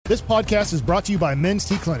This podcast is brought to you by Men's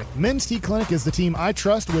T Clinic. Men's T Clinic is the team I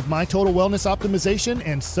trust with my total wellness optimization,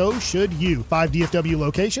 and so should you. 5 DFW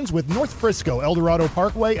locations with North Frisco, El Dorado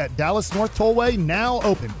Parkway at Dallas North Tollway now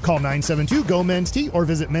open. Call 972-GO-MEN'S-T or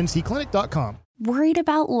visit mensteclinic.com. Worried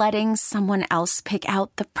about letting someone else pick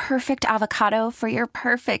out the perfect avocado for your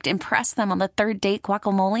perfect impress them on the third date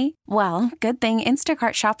guacamole? Well, good thing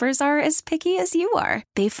Instacart shoppers are as picky as you are.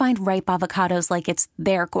 They find ripe avocados like it's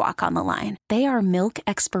their guac on the line. They are milk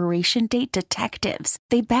expiration date detectives.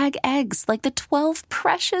 They bag eggs like the 12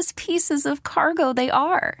 precious pieces of cargo they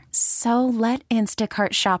are. So let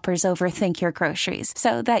Instacart shoppers overthink your groceries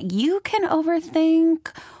so that you can overthink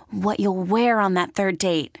what you'll wear on that third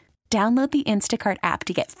date. Download the Instacart app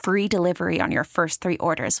to get free delivery on your first 3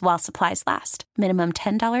 orders while supplies last. Minimum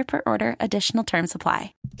 $10 per order. Additional terms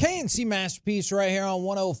apply. K&C Masterpiece right here on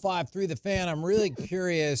 105.3 The Fan. I'm really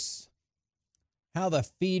curious how the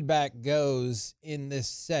feedback goes in this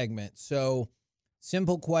segment. So,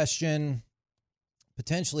 simple question,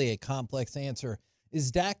 potentially a complex answer.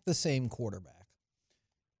 Is Dak the same quarterback?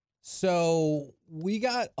 So we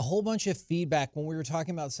got a whole bunch of feedback when we were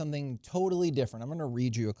talking about something totally different. I'm going to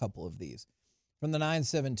read you a couple of these. From the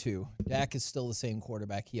 972, Dak is still the same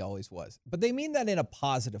quarterback he always was. But they mean that in a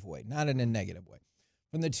positive way, not in a negative way.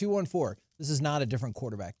 From the 214, this is not a different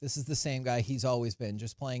quarterback. This is the same guy he's always been,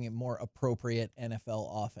 just playing a more appropriate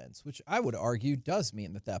NFL offense, which I would argue does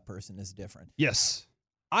mean that that person is different. Yes.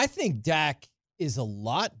 I think Dak is a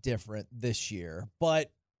lot different this year,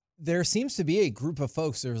 but there seems to be a group of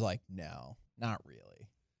folks that are like, no, not really.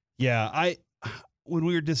 Yeah, when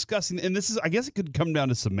we were discussing, and this is, I guess it could come down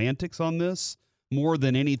to semantics on this more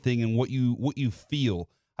than anything and what you feel.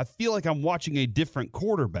 I feel like I'm watching a different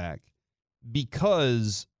quarterback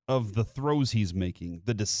because of the throws he's making,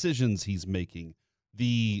 the decisions he's making,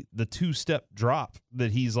 the 2-step drop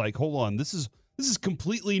that he's like, hold on, this is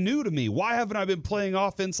completely new to me. Why haven't I been playing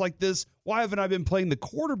offense like this? Why haven't I been playing the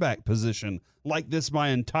quarterback position like this my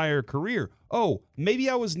entire career? Oh, maybe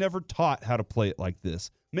I was never taught how to play it like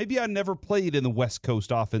this. Maybe I never played in the West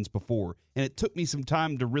Coast offense before, and it took me some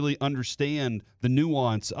time to really understand the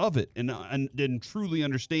nuance of it and truly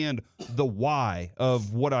understand the why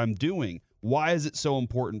of what I'm doing. Why is it so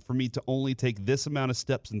important for me to only take this amount of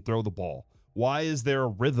steps and throw the ball? Why is there a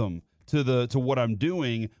rhythm to what I'm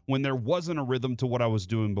doing when there wasn't a rhythm to what I was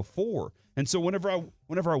doing before? And so whenever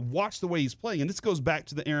I watch the way he's playing, and this goes back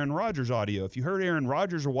to the Aaron Rodgers audio. If you heard Aaron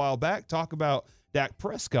Rodgers a while back talk about Dak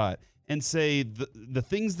Prescott and say the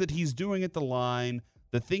things that he's doing at the line,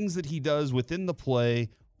 the things that he does within the play,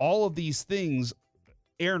 all of these things,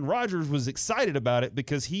 Aaron Rodgers was excited about it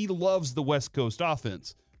because he loves the West Coast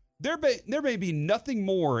offense. There may be nothing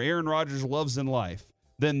more Aaron Rodgers loves in life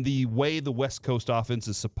than the way the West Coast offense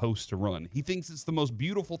is supposed to run. He thinks it's the most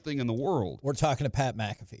beautiful thing in the world. We're talking to Pat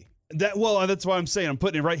McAfee. That's why I'm saying I'm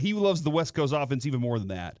putting it right. He loves the West Coast offense even more than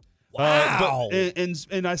that. Wow.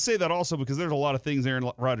 And I say that also because there's a lot of things Aaron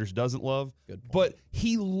Rodgers doesn't love. Good point. But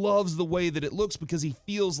he loves the way that it looks because he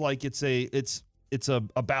feels like it's a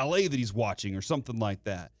ballet that he's watching or something like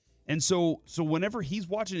that. And so whenever he's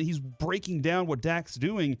watching it, he's breaking down what Dak's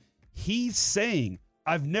doing. He's saying,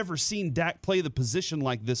 I've never seen Dak play the position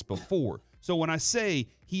like this before. So when I say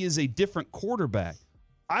he is a different quarterback,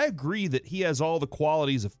 I agree that he has all the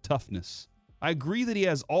qualities of toughness. I agree that he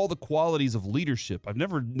has all the qualities of leadership. I've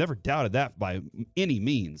never doubted that by any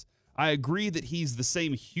means. I agree that he's the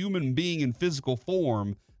same human being in physical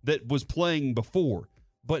form that was playing before.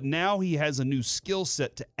 But now he has a new skill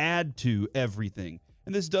set to add to everything.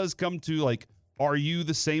 And this does come to, like, are you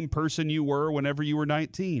the same person you were whenever you were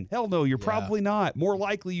 19? Hell no, you're probably not. More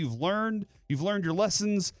likely you've learned your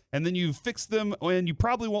lessons, and then you've fixed them, and you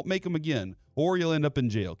probably won't make them again, or you'll end up in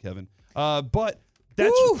jail, Kevin. But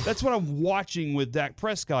that's what I'm watching with Dak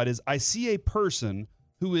Prescott is I see a person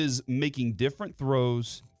who is making different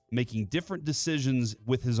throws, making different decisions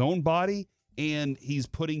with his own body, and he's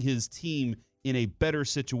putting his team in a better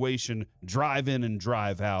situation, drive in and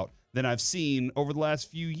drive out, than I've seen over the last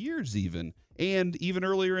few years even. And even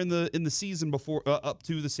earlier in the season before up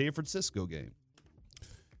to the San Francisco game.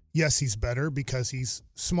 Yes, he's better because he's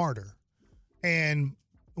smarter. And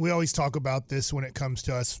we always talk about this when it comes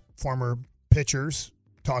to us former pitchers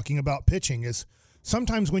talking about pitching is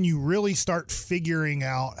sometimes when you really start figuring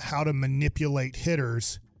out how to manipulate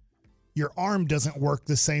hitters, your arm doesn't work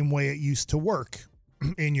the same way it used to work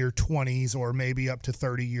in your 20s or maybe up to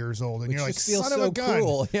 30 years old. And which you're like, just feels son so of a gun.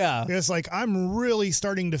 cruel. Yeah. It's like, I'm really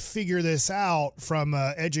starting to figure this out from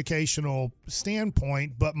an educational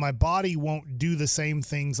standpoint, but my body won't do the same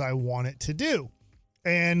things I want it to do.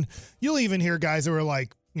 And you'll even hear guys that were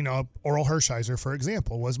like, Oral Hershiser, for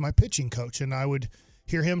example, was my pitching coach. And I would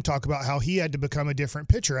hear him talk about how he had to become a different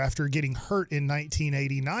pitcher after getting hurt in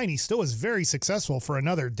 1989. He still was very successful for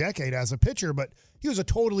another decade as a pitcher, but he was a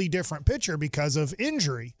totally different pitcher because of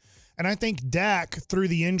injury. And I think Dak, through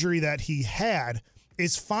the injury that he had,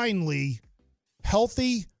 is finally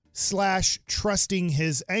healthy / trusting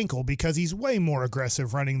his ankle because he's way more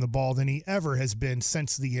aggressive running the ball than he ever has been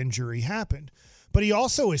since the injury happened. But he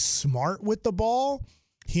also is smart with the ball.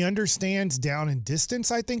 He understands down and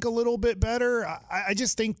distance, I think, a little bit better. I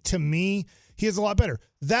just think, to me, he is a lot better.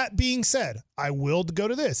 That being said, I will go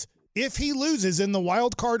to this. If he loses in the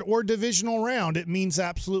wild card or divisional round, it means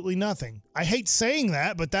absolutely nothing. I hate saying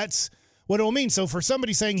that, but that's what it will mean. So for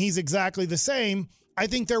somebody saying he's exactly the same, I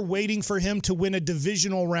think they're waiting for him to win a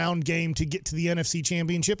divisional round game to get to the NFC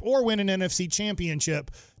Championship or win an NFC Championship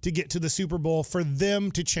to get to the Super Bowl for them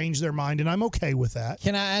to change their mind, and I'm okay with that.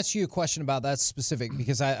 Can I ask you a question about that specific?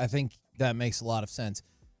 Because I think that makes a lot of sense.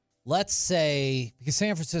 Let's say, because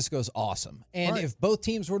San Francisco is awesome, and if both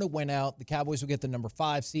teams were to win out, the Cowboys would get the number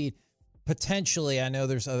 5 seed. Potentially, I know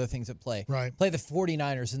there's other things at play. Right. Play the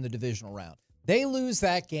 49ers in the divisional round. They lose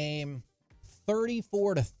that game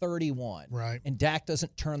 34-31. Right. And Dak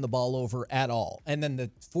doesn't turn the ball over at all. And then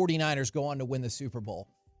the 49ers go on to win the Super Bowl.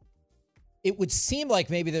 It would seem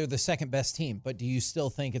like maybe they're the second best team, but do you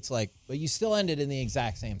still think it's like, but you still ended in the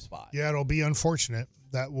exact same spot? Yeah, it'll be unfortunate.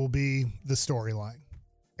 That will be the storyline.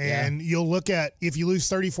 And you'll look at, if you lose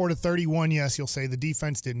 34-31, yes, you'll say the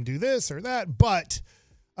defense didn't do this or that, but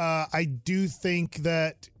I do think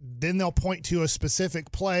that then they'll point to a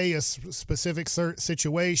specific play, a specific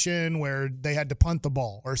situation where they had to punt the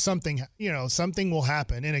ball or something, something will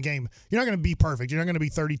happen in a game. You're not going to be perfect. You're not going to be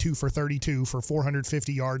 32 for 32 for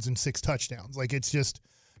 450 yards and 6 touchdowns. Like, it's just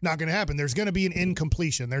not going to happen. There's going to be an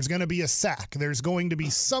incompletion. There's going to be a sack. There's going to be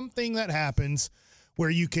something that happens where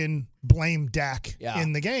you can blame Dak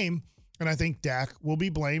in the game. And I think Dak will be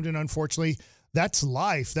blamed. And unfortunately, that's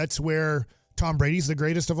life. That's where Tom Brady's the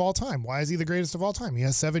greatest of all time. Why is he the greatest of all time? He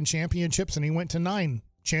has 7 championships and he went to 9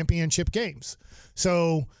 championship games.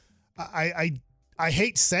 So I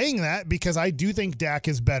hate saying that because I do think Dak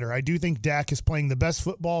is better. I do think Dak is playing the best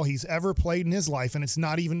football he's ever played in his life. And it's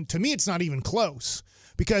not even, to me, it's not even close.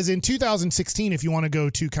 Because in 2016, if you want to go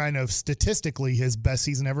to kind of statistically his best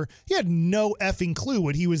season ever, he had no effing clue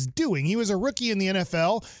what he was doing. He was a rookie in the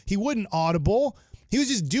NFL. He wouldn't audible. He was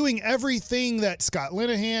just doing everything that Scott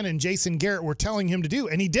Linehan and Jason Garrett were telling him to do,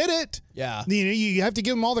 and he did it. Yeah. You have to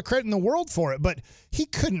give him all the credit in the world for it, but he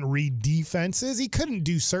couldn't read defenses. He couldn't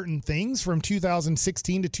do certain things from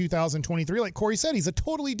 2016 to 2023. Like Cory said, he's a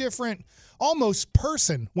totally different, almost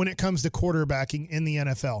person when it comes to quarterbacking in the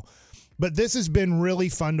NFL. But this has been really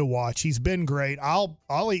fun to watch. He's been great. I'll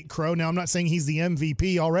eat crow. Now, I'm not saying he's the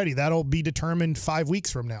MVP already. That'll be determined 5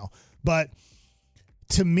 weeks from now. But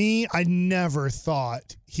to me, I never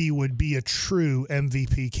thought he would be a true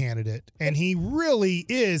MVP candidate. And he really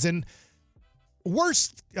is. And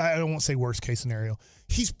I won't say worst case scenario,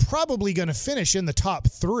 he's probably going to finish in the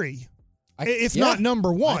top 3, if not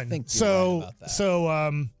number 1. I think you're right about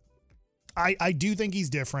that. I do think he's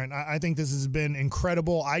different. I think this has been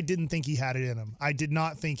incredible. I didn't think he had it in him. I did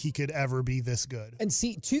not think he could ever be this good. And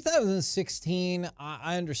see, 2016,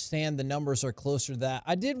 I understand the numbers are closer to that.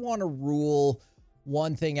 I did want to rule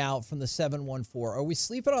one thing out from the 7-1-4. Are we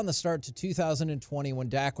sleeping on the start to 2020 when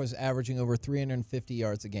Dak was averaging over 350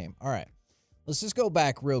 yards a game? All right, let's just go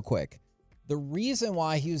back real quick. The reason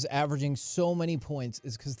why he was averaging so many points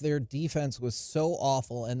is because their defense was so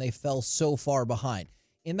awful and they fell so far behind.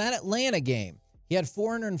 In that Atlanta game, he had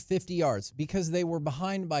 450 yards because they were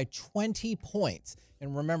behind by 20 points.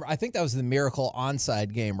 And remember, I think that was the miracle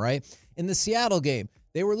onside game, right? In the Seattle game,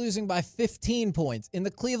 they were losing by 15 points. In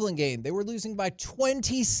the Cleveland game, they were losing by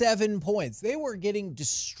 27 points. They were getting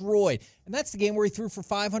destroyed. And that's the game where he threw for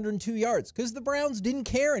 502 yards because the Browns didn't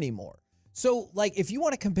care anymore. So, if you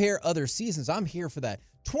want to compare other seasons, I'm here for that.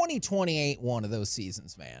 2020 ain't one of those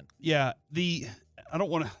seasons, man. Yeah, I don't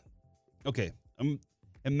want to. Okay,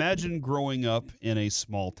 imagine growing up in a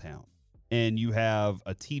small town and you have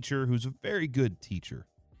a teacher who's a very good teacher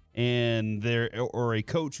and or a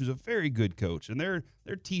coach who's a very good coach, and they're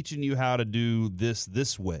teaching you how to do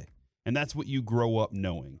this way. And that's what you grow up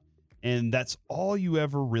knowing. And that's all you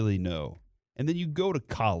ever really know. And then you go to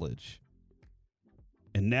college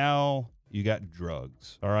and now you got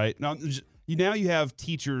drugs. All right. Now you have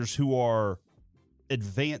teachers who are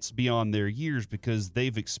advanced beyond their years because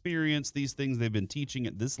they've experienced these things they've been teaching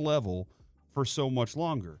at this level for so much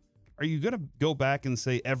longer. Are you going to go back and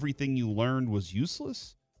say everything you learned was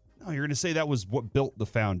useless? No, you're going to say that was what built the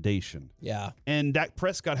foundation. Yeah. And Dak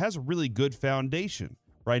Prescott has a really good foundation.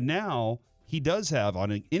 Right now, he does have,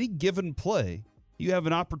 on any given play, you have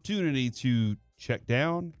an opportunity to check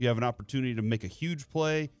down. You have an opportunity to make a huge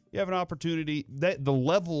play. You have an opportunity that the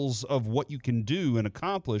levels of what you can do and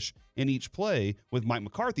accomplish in each play with Mike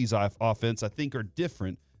McCarthy's offense, I think, are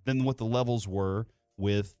different than what the levels were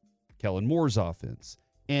with Kellen Moore's offense.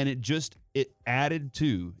 And it added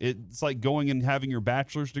to. It's like going and having your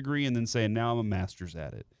bachelor's degree and then saying, now I'm a master's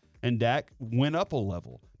at it. And Dak went up a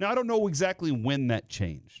level. Now, I don't know exactly when that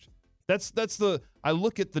changed. I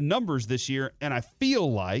look at the numbers this year, and I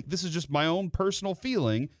feel like, this is just my own personal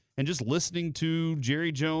feeling, and just listening to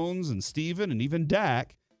Jerry Jones and Steven and even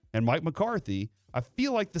Dak and Mike McCarthy, I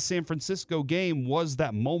feel like the San Francisco game was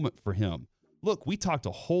that moment for him. Look, we talked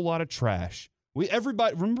a whole lot of trash.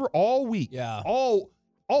 Everybody, remember all week, all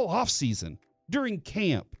offseason, during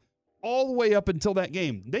camp, all the way up until that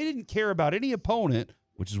game. They didn't care about any opponent,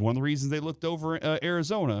 which is one of the reasons they looked over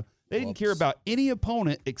Arizona. They didn't care about any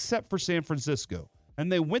opponent except for San Francisco. And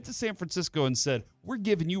they went to San Francisco and said, we're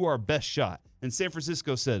giving you our best shot. And San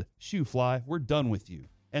Francisco said, shoo fly, we're done with you.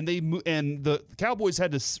 And the Cowboys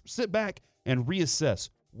had to sit back and reassess.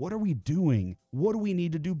 What are we doing? What do we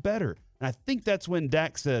need to do better? And I think that's when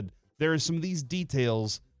Dak said, there are some of these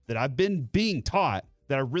details that I've been being taught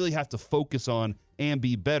that I really have to focus on and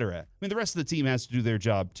be better at. I mean, the rest of the team has to do their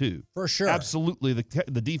job too. For sure. Absolutely.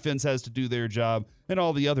 The defense has to do their job and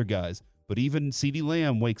all the other guys. But even CeeDee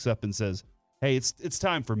Lamb wakes up and says, hey, it's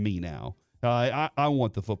time for me now. I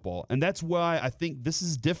want the football. And that's why I think this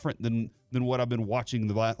is different than what I've been watching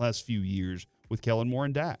the last few years with Kellen Moore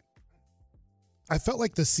and Dak. I felt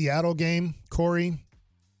like the Seattle game, Cory,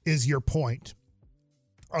 is your point.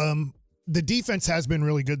 The defense has been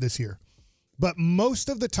really good this year. But most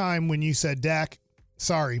of the time when you said, Dak,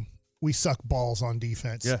 sorry, we suck balls on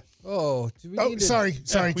defense. Yeah. Sorry.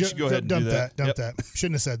 Yeah, we should go ahead and dump do that. Dump that.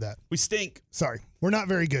 Shouldn't have said that. We stink. Sorry. We're not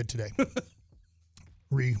very good today.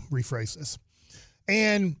 Rephrase this.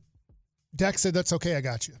 And Dak said, that's okay. I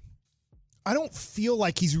got you. I don't feel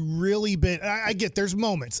like he's really been, I get there's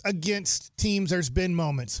moments against teams. There's been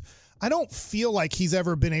moments. I don't feel like he's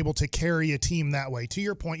ever been able to carry a team that way. To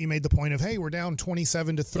your point, you made the point of, hey, we're down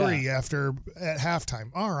 27-3 at halftime.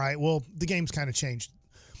 All right, well, the game's kind of changed.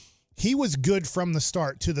 He was good from the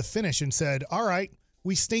start to the finish and said, all right,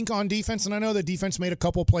 we stink on defense, and I know the defense made a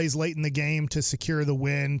couple plays late in the game to secure the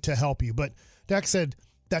win to help you. But Dak said,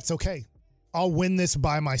 that's okay. I'll win this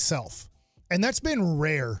by myself. And that's been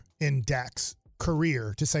rare in Dak's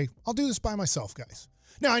career to say, I'll do this by myself, guys.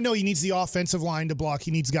 Now, I know he needs the offensive line to block.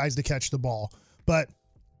 He needs guys to catch the ball. But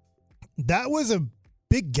that was a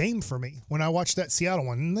big game for me when I watched that Seattle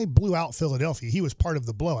one. And they blew out Philadelphia. He was part of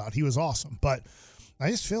the blowout. He was awesome. But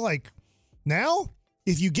I just feel like now,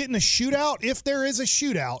 if you get in a shootout, if there is a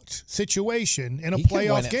shootout situation in a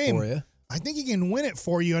playoff game, I think he can win it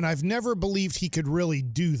for you. And I've never believed he could really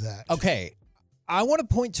do that. Okay. I want to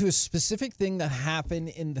point to a specific thing that happened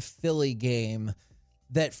in the Philly game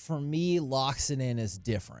that for me locks it in as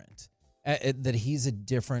different, that he's a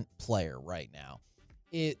different player right now.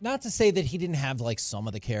 Not to say that he didn't have like some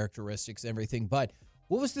of the characteristics and everything, but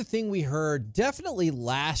what was the thing we heard definitely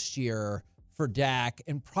last year for Dak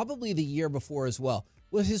and probably the year before as well,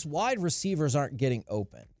 was his wide receivers aren't getting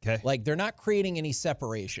open. Okay. Like they're not creating any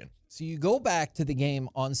separation. So you go back to the game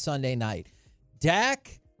on Sunday night.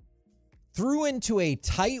 Dak threw into a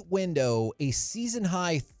tight window a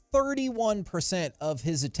season-high 31% of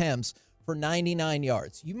his attempts for 99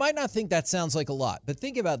 yards. You might not think that sounds like a lot, but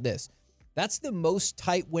think about this. That's the most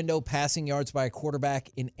tight window passing yards by a quarterback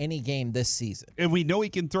in any game this season. And we know he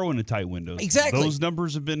can throw into tight windows. Exactly. Those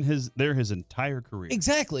numbers have been his entire career.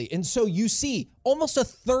 Exactly. And so you see almost a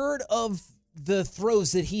third of the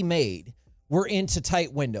throws that he made were into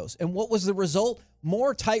tight windows. And what was the result?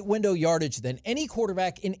 More tight window yardage than any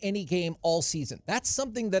quarterback in any game all season. That's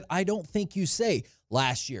something that I don't think you say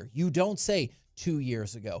last year. You don't say 2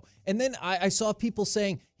 years ago. And then I saw people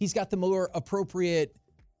saying he's got the more appropriate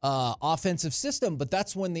offensive system, but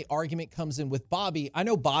that's when the argument comes in with Bobby. I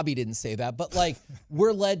know Bobby didn't say that, but like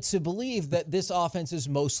we're led to believe that this offense is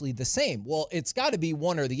mostly the same. Well, it's got to be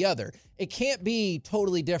one or the other. It can't be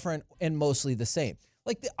totally different and mostly the same.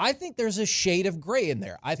 Like I think there's a shade of gray in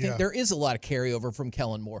there. I think there is a lot of carryover from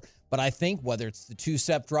Kellen Moore, but I think whether it's the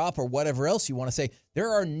 2-step drop or whatever else you want to say, there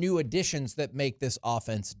are new additions that make this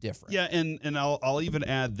offense different. Yeah, and I'll even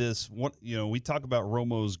add this. We talk about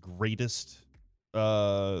Romo's greatest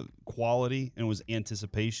quality and was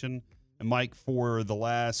anticipation. And Mike, for the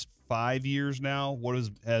last 5 years now, what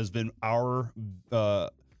has been our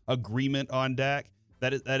agreement on Dak?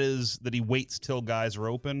 That is that he waits till guys are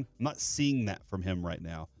open. I'm not seeing that from him right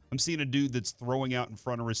now. I'm seeing a dude that's throwing out in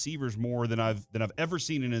front of receivers more than I've ever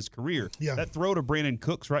seen in his career. Yeah. That throw to Brandon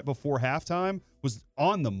Cooks right before halftime was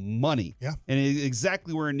on the money. Yeah. And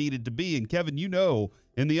exactly where it needed to be. And Kevin,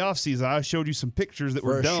 in the offseason, I showed you some pictures that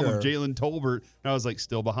were dumb of Jalen Tolbert, and I was like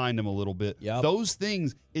still behind him a little bit. Yep. Those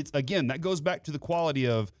things, that goes back to the quality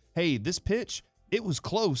of, hey, this pitch, it was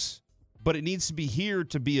close, but it needs to be here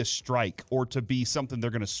to be a strike or to be something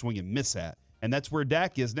they're going to swing and miss at. And that's where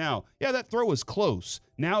Dak is now. Yeah, that throw was close.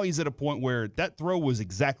 Now he's at a point where that throw was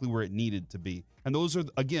exactly where it needed to be. And those are,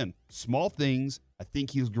 again, small things. I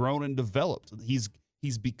think he's grown and developed. He's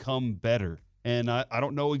become better. And I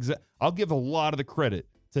don't know I'll give a lot of the credit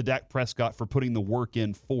to Dak Prescott for putting the work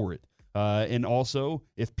in for it. And also,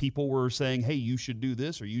 if people were saying, hey, you should do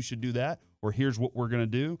this or you should do that, or here's what we're going to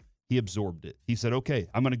do, he absorbed it. He said, okay,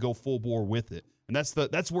 I'm going to go full bore with it. And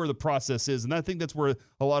that's where the process is. And I think that's where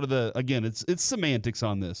a lot of it's semantics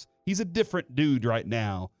on this. He's a different dude right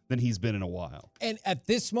now than he's been in a while. And at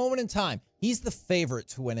this moment in time, he's the favorite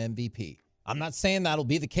to win MVP. I'm not saying that'll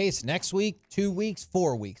be the case next week, 2 weeks,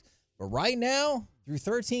 4 weeks. But right now, through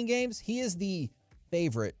 13 games, he is the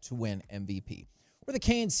favorite to win MVP. We're the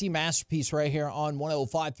K&C Masterpiece right here on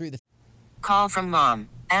 105.3. Call from mom.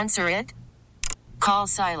 Answer it. Call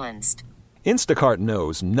silenced. Instacart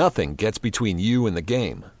knows nothing gets between you and the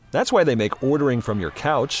game. That's why they make ordering from your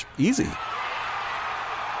couch easy.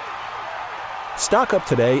 Stock up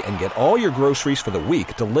today and get all your groceries for the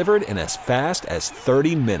week delivered in as fast as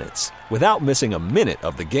 30 minutes without missing a minute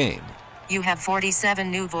of the game. You have 47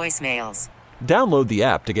 new voicemails. Download the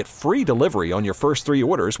app to get free delivery on your first 3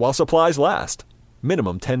 orders while supplies last.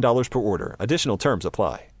 Minimum $10 per order. Additional terms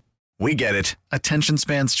apply. We get it. Attention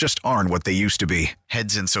spans just aren't what they used to be.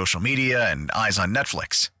 Heads in social media and eyes on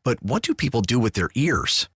Netflix. But what do people do with their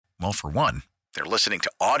ears? Well, for one, they're listening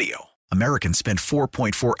to audio. Americans spend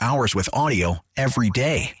 4.4 hours with audio every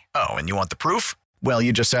day. Oh, and you want the proof? Well,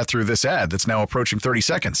 you just sat through this ad that's now approaching 30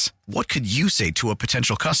 seconds. What could you say to a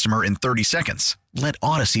potential customer in 30 seconds? Let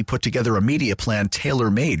Odyssey put together a media plan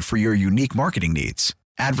tailor-made for your unique marketing needs.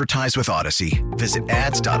 Advertise with Odyssey. Visit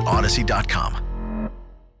ads.odyssey.com.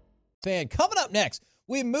 Fan. Coming up next,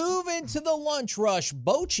 we move into the lunch rush.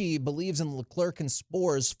 Bochy believes in Leclerc and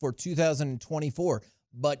Spores for 2024.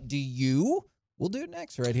 But do you? We'll do it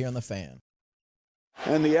next right here on The Fan.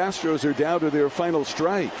 And the Astros are down to their final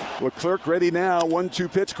strike. Leclerc ready now.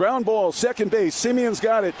 1-2 pitch. Ground ball. Second base. Simeon's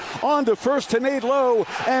got it. On to first to Nate Lowe.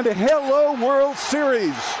 And hello, World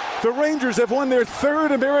Series. The Rangers have won their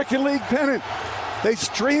 3rd American League pennant. They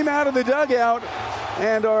stream out of the dugout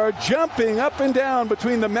and are jumping up and down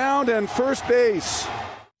between the mound and first base.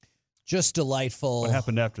 Just delightful. What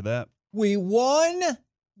happened after that? We won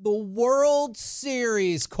the World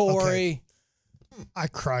Series, Cory. Okay. I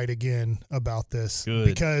cried again about this. Good.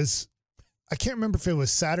 Because I can't remember if it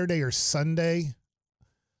was Saturday or Sunday.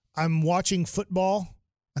 I'm watching football.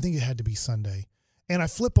 I think it had to be Sunday. And I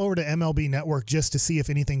flip over to MLB Network just to see if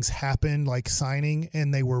anything's happened, like signing,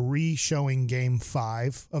 and they were re-showing Game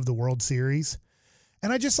 5 of the World Series.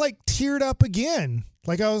 And I just, teared up again.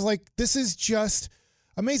 I was like, this is just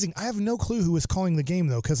amazing. I have no clue who was calling the game,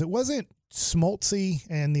 though, because it wasn't Smoltzy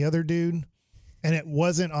and the other dude. And it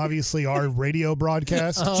wasn't, obviously, our radio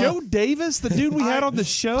broadcast. Joe Davis, the dude we had on the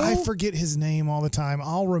show? I forget his name all the time.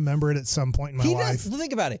 I'll remember it at some point in my life.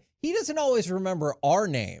 Think about it. He doesn't always remember our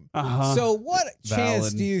name. Uh-huh. So what chance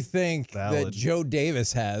Valid. do you think Valid. that Joe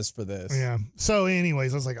Davis has for this? Yeah. So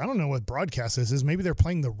anyways, I was like, I don't know what broadcast this is. Maybe they're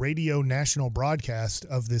playing the radio national broadcast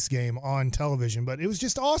of this game on television. But it was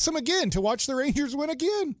just awesome again to watch the Rangers win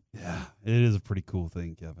again. Yeah, it is a pretty cool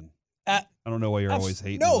thing, Kevin. I don't know why you're always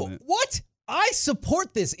hating on it. What? I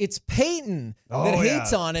support this. It's Peyton that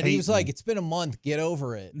hates on it. He was like, it's been a month. Get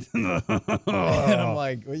over it. And I'm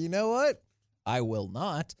like, well, you know what? I will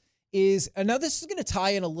not. Now this is going to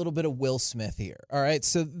tie in a little bit of Will Smith here. All right.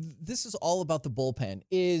 So this is all about the bullpen.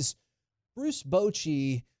 Bruce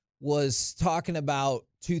Bochy was talking about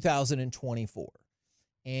 2024.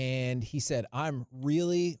 And he said, I'm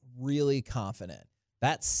really, really confident.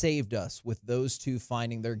 That saved us with those two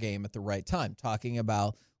finding their game at the right time, talking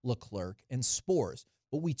about Leclerc and Spores.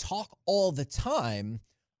 But we talk all the time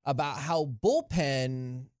about how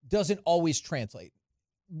bullpen doesn't always translate,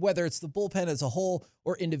 whether it's the bullpen as a whole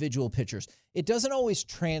or individual pitchers. It doesn't always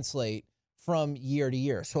translate from year to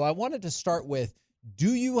year. So I wanted to start with,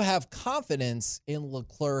 do you have confidence in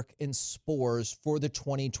Leclerc and Spores for the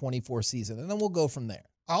 2024 season? And then we'll go from there.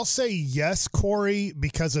 I'll say yes, Cory,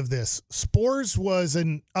 because of this. Spores was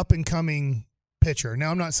an up-and-coming pitcher. Now,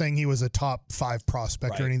 I'm not saying he was a top 5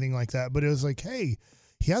 prospect or anything like that, but it was like, hey,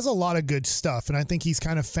 he has a lot of good stuff, and I think he's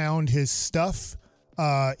kind of found his stuff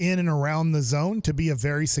in and around the zone to be a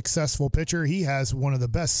very successful pitcher. He has one of the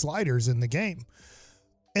best sliders in the game.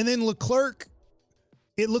 And then Leclerc,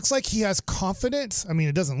 it looks like he has confidence. I mean,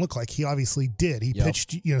 it doesn't look like he obviously did. He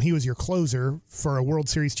pitched, he was your closer for a World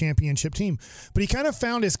Series championship team. But he kind of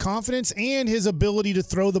found his confidence and his ability to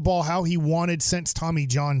throw the ball how he wanted since Tommy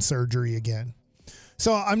John surgery again.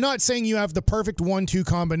 So I'm not saying you have the perfect 1-2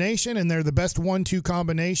 combination and they're the best 1-2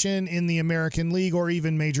 combination in the American League or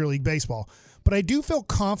even Major League Baseball. But I do feel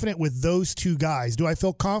confident with those two guys. Do I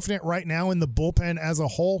feel confident right now in the bullpen as a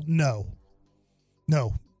whole? No.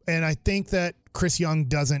 And I think that Chris Young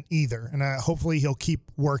doesn't either. And hopefully he'll keep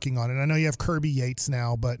working on it. I know you have Kirby Yates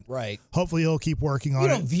now, but hopefully he'll keep working on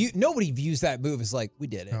it. Nobody views that move as like, we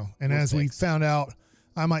did it. No. And as we found out,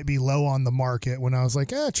 I might be low on the market when I was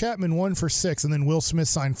like, Chapman 1 for 6, and then Will Smith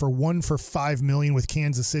signed for 1 for $5 million with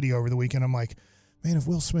Kansas City over the weekend. I'm like, man, if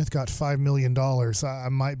Will Smith got $5 million, I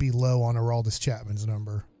might be low on Aroldis Chapman's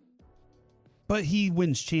number. But he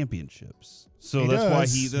wins championships. So that's why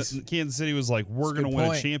Kansas City was like, we're going to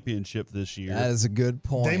win a championship this year. That is a good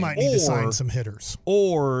point. They might need to sign some hitters.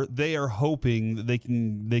 Or they are hoping that they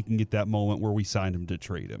can get that moment where we signed him to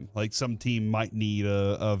trade him. Like some team might need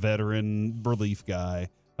a veteran relief guy.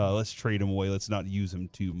 Let's trade him away. Let's not use him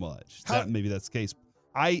too much. Maybe that's the case.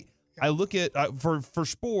 I look at, for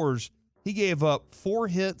Spores, he gave up 4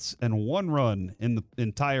 hits and 1 run in the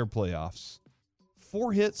entire playoffs.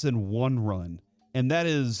 4 hits and 1 run. And that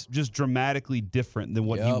is just dramatically different than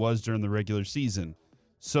what he was during the regular season.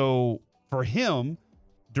 So for him,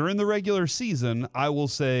 during the regular season, I will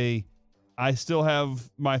say I still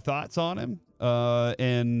have my thoughts on him.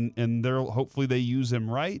 And hopefully they use him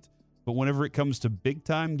right. But whenever it comes to big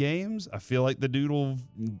time games, I feel like the dude will,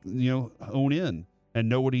 hone in and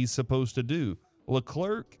know what he's supposed to do.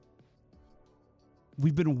 Leclerc,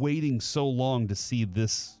 we've been waiting so long to see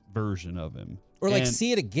this version of him. Or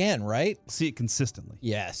see it again, right? See it consistently.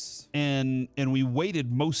 Yes. And we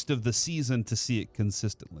waited most of the season to see it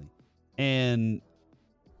consistently. And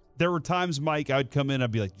there were times, Mike, I'd come in,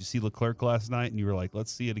 I'd be like, "Did you see Leclerc last night?" And you were like,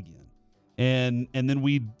 "Let's see it again." And then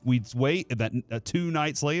we'd wait, and that 2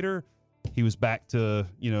 nights later, he was back to,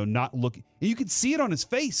 not looking. And you could see it on his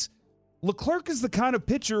face. Leclerc is the kind of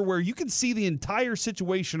pitcher where you can see the entire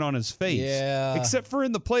situation on his face. Yeah. Except for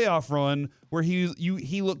in the playoff run where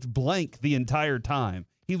he looked blank the entire time.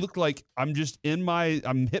 He looked like I'm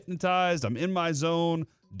hypnotized, I'm in my zone,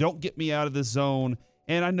 don't get me out of this zone.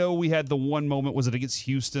 And I know we had the one moment, was it against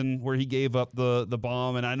Houston, where he gave up the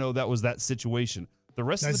bomb, and I know that was that situation. The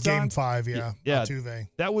rest of the time, That's game 5, yeah. Altuve.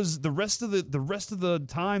 That was the rest of the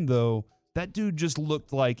time though. That dude just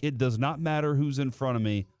looked like it does not matter who's in front of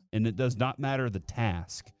me. And it does not matter the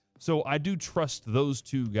task. So I do trust those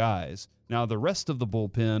 2 guys. Now, the rest of the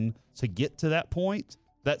bullpen, to get to that point,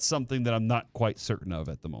 that's something that I'm not quite certain of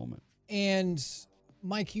at the moment. And,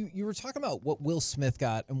 Mike, you were talking about what Will Smith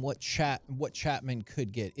got and what Chapman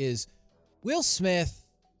could get. Is Will Smith,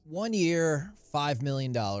 1 year, $5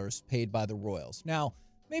 million paid by the Royals. Now,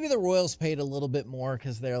 maybe the Royals paid a little bit more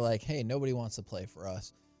because they're like, hey, nobody wants to play for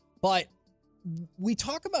us. But we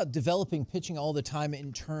talk about developing pitching all the time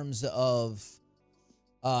in terms of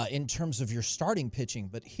your starting pitching,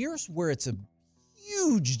 but here's where it's a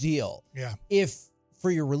huge deal. Yeah. If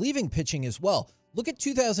for your relieving pitching as well, look at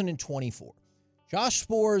 2024. Josh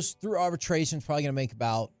Spores through arbitration is probably going to make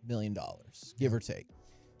about $1 million, give or take.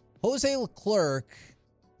 Jose Leclerc,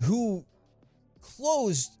 who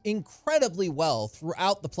closed incredibly well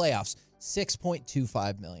throughout the playoffs,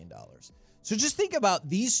 $6.25 million. So just think about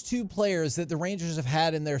these 2 players that the Rangers have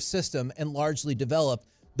had in their system and largely developed.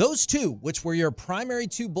 Those 2, which were your primary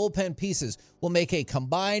 2 bullpen pieces, will make a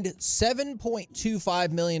combined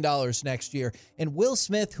 $7.25 million next year. And Will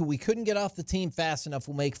Smith, who we couldn't get off the team fast enough,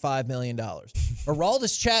 will make $5 million.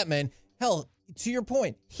 Aroldis Chapman, hell, to your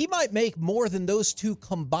point, he might make more than those 2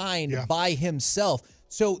 combined by himself.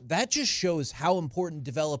 So that just shows how important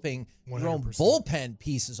developing 100%. Your own bullpen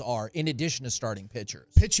pieces are in addition to starting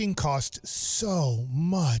pitchers. Pitching costs so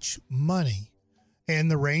much money,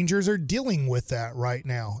 and the Rangers are dealing with that right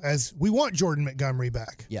now as we want Jordan Montgomery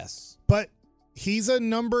back. Yes. But he's a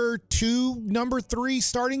number 2, number 3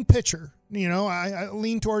 starting pitcher. I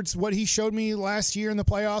lean towards what he showed me last year in the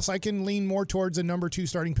playoffs. I can lean more towards a number 2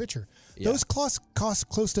 starting pitcher. Yeah. Those cost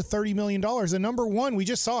close to $30 million. And number 1, we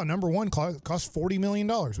just saw number 1 cost $40 million.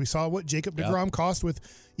 We saw what Jacob deGrom cost with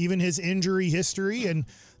even his injury history. And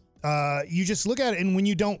you just look at it, and when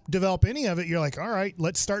you don't develop any of it, you're like, all right,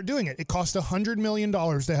 let's start doing it. It costs $100 million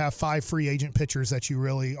to have 5 free agent pitchers that you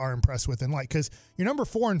really are impressed with and like, because your number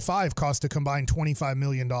 4 and 5 cost a combined $25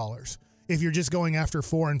 million. if you're just going after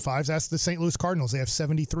 4 and 5s. That's the St. Louis Cardinals. They have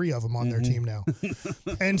 73 of them on their team now.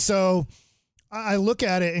 And so I look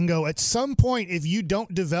at it and go, at some point, if you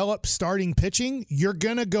don't develop starting pitching, you're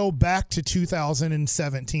going to go back to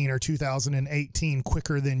 2017 or 2018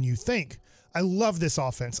 quicker than you think. I love this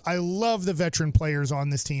offense. I love the veteran players on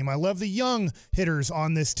this team. I love the young hitters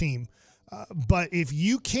on this team. But if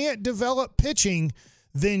you can't develop pitching,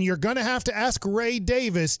 then you're going to have to ask Ray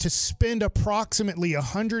Davis to spend approximately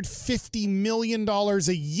 $150 million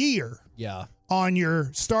a year on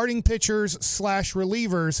your starting pitchers /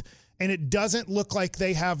 relievers. And it doesn't look like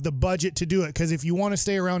they have the budget to do it, because if you want to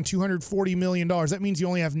stay around $240 million, that means you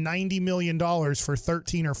only have $90 million for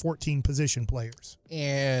 13 or 14 position players.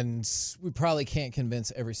 And we probably can't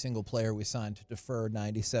convince every single player we signed to defer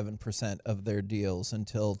 97% of their deals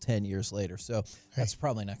until 10 years later. So that's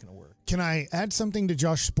probably not going to work. Can I add something to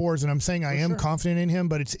Josh Sborz? And I'm saying I am confident in him,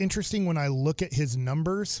 but it's interesting when I look at his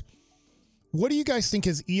numbers. What do you guys think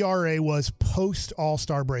his ERA was post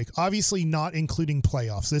All-Star break? Obviously not including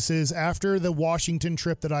playoffs. This is after the Washington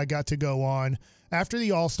trip that I got to go on. After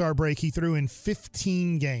the All-Star break, he threw in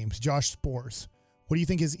 15 games, Josh Sborz. What do you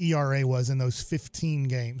think his ERA was in those 15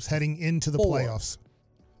 games heading into the playoffs?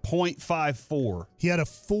 0.54. He had a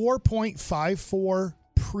 4.54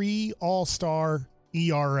 pre-All-Star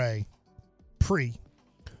ERA.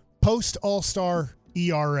 Post-All-Star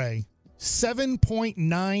ERA.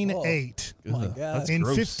 7.98 my God. in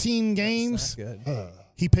gross. 15 games. That's not good.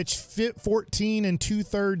 He pitched 14 and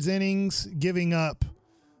 2/3 innings, giving up,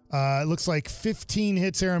 it looks like 15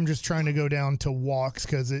 hits there. I'm just trying to go down to walks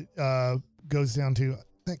because it goes down to,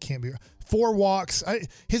 that can't be right. 4 walks.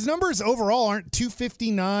 His numbers overall aren't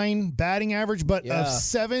 259 batting average, but of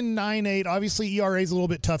 7.98. Obviously, ERA is a little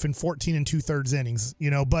bit tough in 14 and 2/3 innings,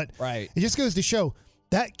 but it just goes to show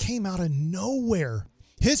that came out of nowhere.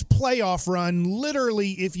 His playoff run,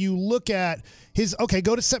 literally, if you look at his,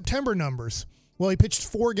 go to September numbers. Well, he pitched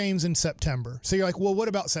 4 games in September. So you're like, well, what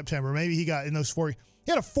about September? Maybe he got in those 4. He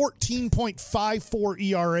had a 14.54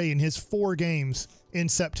 ERA in his 4 games in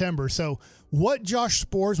September. So what Josh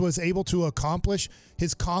Sborz was able to accomplish,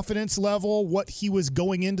 his confidence level, what he was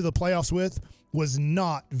going into the playoffs with, was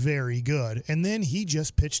not very good. And then he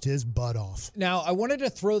just pitched his butt off. Now, I wanted to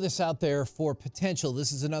throw this out there for potential.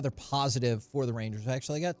 This is another positive for the Rangers.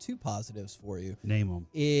 Actually, I got 2 positives for you. Name them.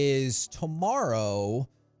 Is tomorrow,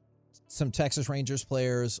 some Texas Rangers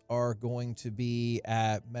players are going to be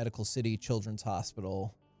at Medical City Children's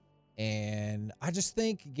Hospital. And I just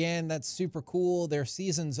think, again, that's super cool. Their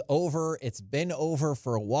season's over. It's been over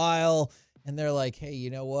for a while. And they're like, hey, you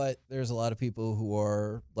know what? There's a lot of people who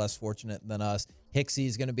are less fortunate than us. Hicksey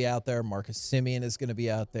is going to be out there. Marcus Semien is going to be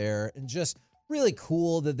out there. And just really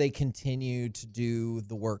cool that they continue to do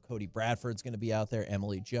the work. Cody Bradford's going to be out there.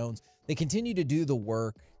 Emily Jones. They continue to do the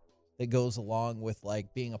work that goes along with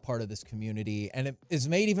being a part of this community. And it is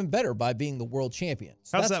made even better by being the world champion.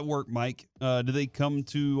 So How's that work, Mike? Do they come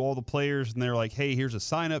to all the players and they're like, hey, here's a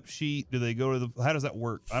sign-up sheet? Do they go to how does that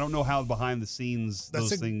work? I don't know how behind the scenes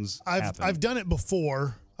things happen. I've done it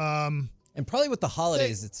before. And probably with the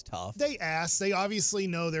holidays, it's tough. They they obviously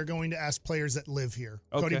know they're going to ask players that live here.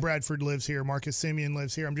 Okay. Cody Bradford lives here. Marcus Semien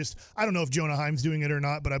lives here. I don't know if Jonah Heim's doing it or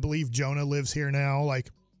not, but I believe Jonah lives here now. Like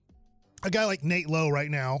a guy like Nate Lowe right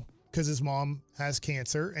now, because his mom has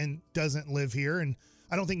cancer and doesn't live here. And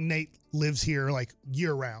I don't think Nate lives here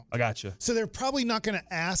year round. I gotcha. So they're probably not going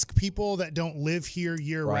to ask people that don't live here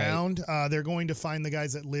year round. They're going to find the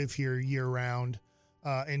guys that live here year round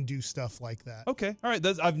and do stuff like that. Okay. All right.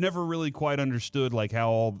 I've never really quite understood how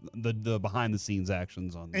all the behind the scenes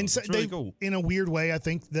actions on those. And so it's really cool. In a weird way, I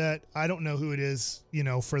think that I don't know who it is,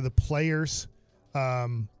 for the players.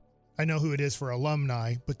 I know who it is for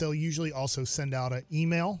alumni, but they'll usually also send out an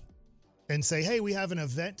email and say, hey, we have an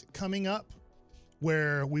event coming up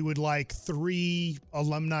where we would like 3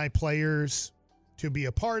 alumni players to be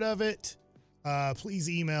a part of it. Please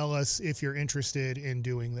email us if you're interested in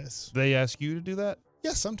doing this. They ask you to do that?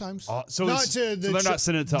 Yes, sometimes. So they're not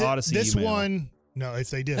sending it to Odyssey this email. One, no, if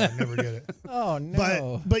they did, I'd never get it. Oh,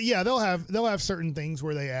 no. But yeah, they'll have certain things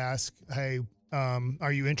where they ask, hey,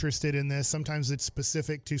 are you interested in this? Sometimes it's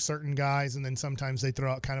specific to certain guys, and then sometimes they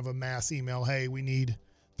throw out kind of a mass email, hey, we need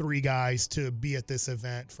 3 guys to be at this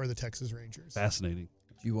event for the Texas Rangers. Fascinating.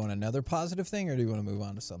 Do you want another positive thing, or do you want to move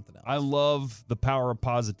on to something else? I love the power of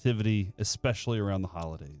positivity, especially around the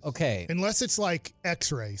holidays. Okay. Unless it's like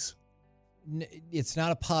X-rays. It's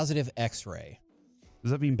not a positive X-ray. Does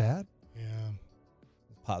that mean bad? Yeah.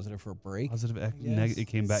 Positive for a break? Positive. Yes. It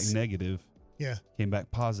came back negative. Yeah. Came back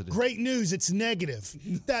positive. Great news. It's negative.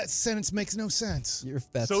 That sentence makes no sense.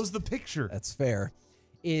 So's the picture. That's fair.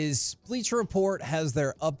 is Bleacher Report has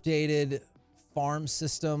their updated farm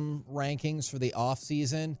system rankings for the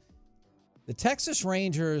offseason. The Texas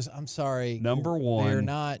Rangers, I'm sorry. Number one. They're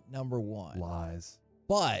not number one. Lies.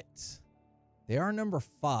 But they are number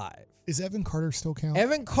 5. Is Evan Carter still count?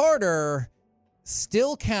 Evan Carter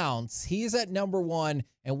still counts. He's at number 1,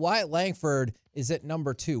 and Wyatt Langford is at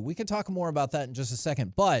number 2. We can talk more about that in just a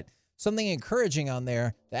second. But something encouraging on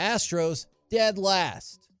there, the Astros, dead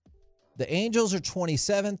last. The Angels are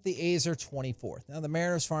 27th. The A's are 24th. Now, the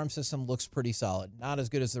Mariners farm system looks pretty solid. Not as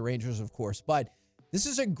good as the Rangers, of course, but this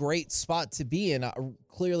is a great spot to be in.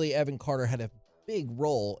 Clearly, Evan Carter had a big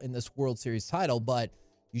role in this World Series title, but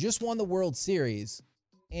you just won the World Series,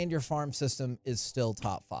 and your farm system is still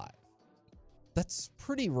top 5. That's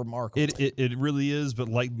pretty remarkable. It really is, but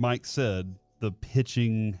like Mike said, the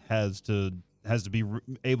pitching has to be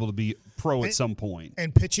able to be pro at some point.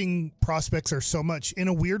 And pitching prospects are so much, in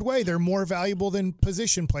a weird way, they're more valuable than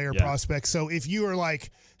position player prospects. So if you are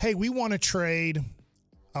like, hey, we want to trade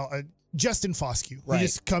Justin Foscue, who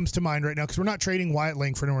just comes to mind right now, because we're not trading Wyatt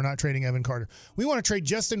Langford and we're not trading Evan Carter. We want to trade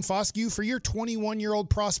Justin Foscue for your 21-year-old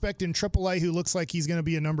prospect in AAA who looks like he's going to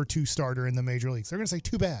be a number 2 starter in the major leagues. They're going to say,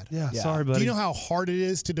 too bad. Yeah, sorry, buddy. Do you know how hard it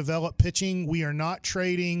is to develop pitching? We are not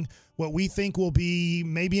trading what we think will be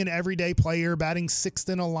maybe an everyday player batting 6th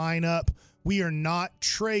in a lineup. We are not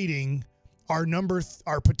trading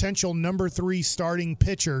our potential number 3 starting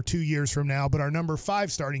pitcher 2 years from now, but our number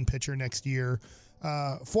 5 starting pitcher next year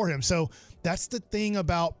for him. So that's the thing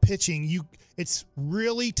about pitching. It's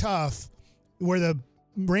really tough where the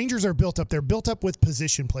Rangers are built up. They're built up with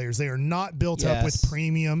position players. They are not built up with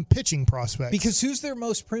premium pitching prospects. Because who's their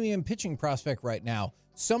most premium pitching prospect right now?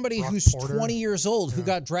 Somebody Brock who's Porter. 20 years old who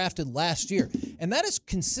got drafted last year. And that has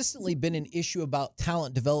consistently been an issue about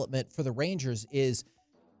talent development for the Rangers is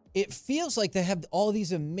it feels like they have all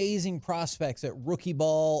these amazing prospects at rookie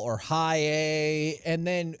ball or high A, and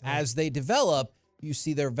then as they develop, you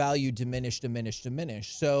see their value diminish.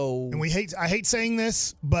 So, and I hate saying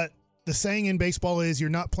this, but the saying in baseball is you're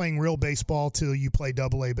not playing real baseball till you play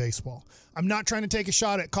AA baseball. I'm not trying to take a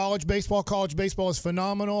shot at college baseball. College baseball is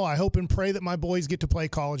phenomenal. I hope and pray that my boys get to play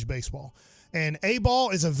college baseball. And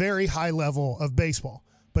A-ball is a very high level of baseball.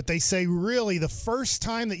 But they say really the first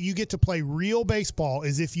time that you get to play real baseball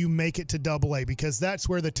is if you make it to AA, because that's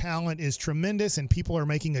where the talent is tremendous and people are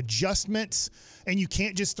making adjustments. And you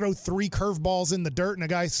can't just throw 3 curveballs in the dirt and a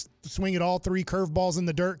guy swing at all 3 curveballs in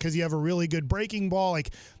the dirt because you have a really good breaking ball.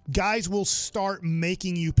 Like, guys will start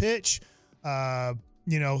making you pitch.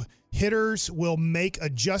 Hitters will make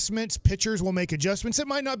adjustments. Pitchers will make adjustments. It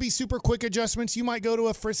might not be super quick adjustments. You might go to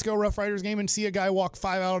a Frisco Rough Riders game and see a guy walk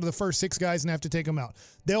 5 out of the first 6 guys and have to take them out.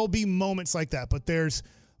 There'll be moments like that, but there's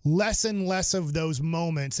less and less of those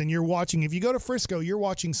moments. And if you go to Frisco, you're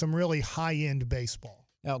watching some really high-end baseball.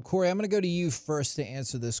 Now, Cory, I'm going to go to you first to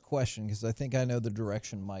answer this question because I think I know the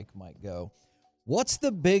direction Mike might go. What's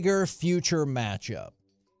the bigger future matchup?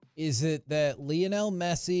 Is it that Lionel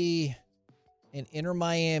Messi and Inter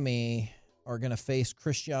Miami are going to face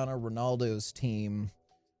Cristiano Ronaldo's team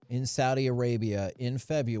in Saudi Arabia in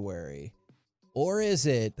February? Or is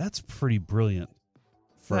it... That's pretty brilliant.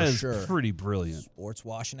 For sure. Pretty brilliant. Sports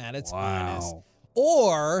washing at its finest.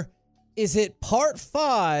 Or is it part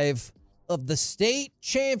 5 of the state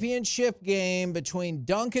championship game between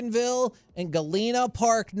Duncanville and Galena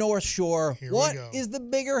Park North Shore? What is the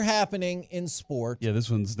bigger happening in sport? Yeah, this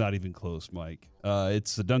one's not even close, Mike.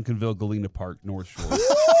 It's the Duncanville Galena Park North Shore.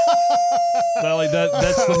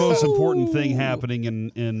 That's the most important thing happening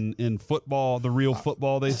in football, the real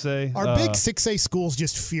football, they say. Are big 6A schools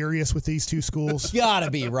just furious with these 2 schools? Gotta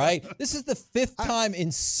be, right? This is the 5th time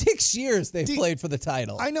in 6 years they've played for the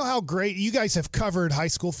title. I know how great you guys have covered high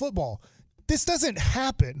school football. This doesn't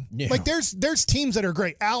happen. Yeah. Like, there's teams that are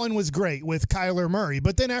great. Allen was great with Kyler Murray,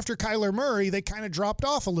 but then after Kyler Murray, they kind of dropped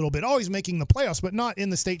off a little bit, always making the playoffs, but not in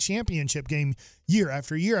the state championship game year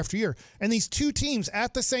after year after year. And these 2 teams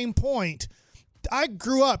at the same point, I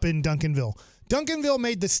grew up in Duncanville. Duncanville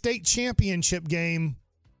made the state championship game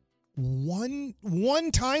one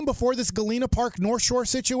time before this Galena Park North Shore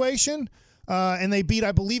situation. And they beat,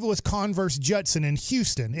 I believe it was Converse Judson in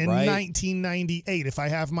Houston in 1998, if I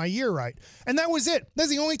have my year right. And that was it. That's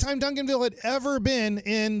the only time Duncanville had ever been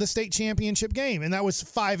in the state championship game. And that was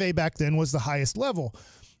 5A back then, was the highest level.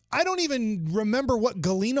 I don't even remember what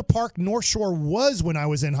Galena Park North Shore was when I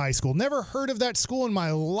was in high school. Never heard of that school in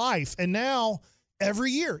my life. And now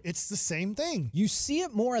every year it's the same thing. You see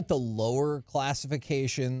it more at the lower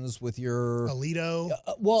classifications with your Alito.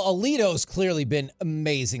 Alito's clearly been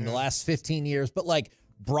amazing the last 15 years, but like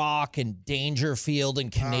Brock and Dangerfield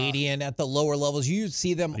and Canadian at the lower levels. You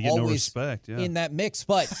see them I get always no respect, yeah. in that mix,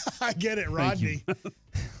 but I get it, Rodney.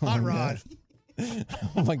 Hot Rod.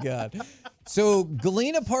 oh my God. So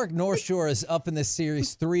Galena Park North Shore is up in this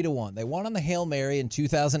series 3-1. They won on the Hail Mary in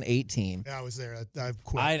 2018. Yeah, I was there. I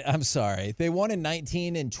quit. I'm sorry. They won in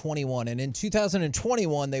 19 and 21. And in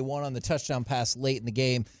 2021, they won on the touchdown pass late in the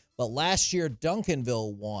game. But last year,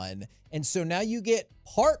 Duncanville won. And so now you get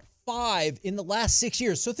part 5 in the last 6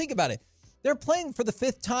 years. So think about it. They're playing for the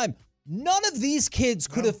 5th time. None of these kids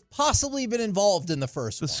could have possibly been involved in the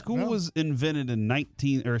first one. The school was invented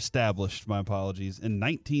established, my apologies, in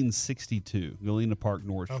 1962, Galena Park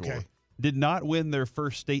North Shore. Okay. Did not win their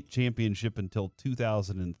first state championship until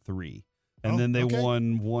 2003. And then they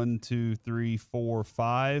won 1, 2, 3, 4,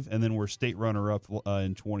 5, and then were state runner-up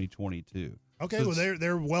in 2022. Okay, so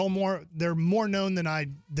well, they're more known than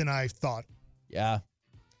I thought. Yeah.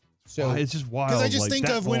 So it's just wild. Because I just like, think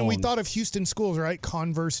that of when we long. thought of Houston schools, right?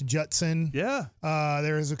 Converse, Judson. Yeah.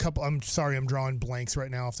 There's a couple. I'm sorry, I'm drawing blanks right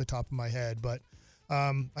now off the top of my head, but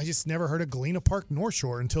I just never heard of Galena Park North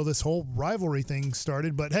Shore until this whole rivalry thing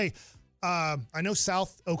started. But hey, I know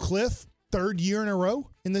South Oak Cliff, 3rd year in a row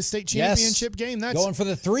in the state championship game. That's going for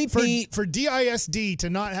the 3-peat. For DISD to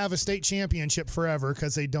not have a state championship forever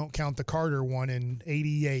because they don't count the Carter one in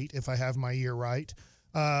 '88, if I have my year right.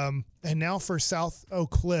 And now for South Oak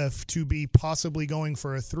Cliff to be possibly going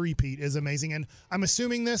for a 3-peat is amazing. And I'm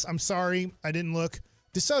assuming this, I'm sorry, I didn't look.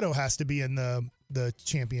 DeSoto has to be in the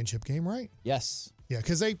championship game, right? Yes. Yeah,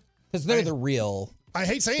 because they're the real. I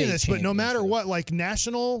hate saying this, but no matter what, like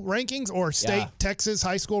national rankings or state Texas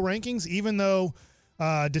high school rankings, even though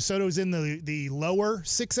DeSoto's in the lower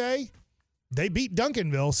 6A, they beat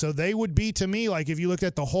Duncanville, so they would be, to me, like if you looked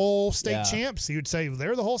at the whole state champs, you'd say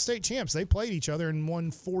they're the whole state champs. They played each other and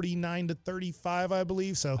won 49-35, I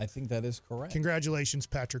believe. So I think that is correct. Congratulations,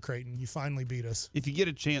 Patrick Creighton. You finally beat us. If you get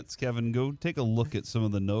a chance, Kevin, go take a look at some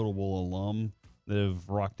of the notable alum that have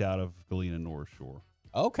rocked out of Galena North Shore.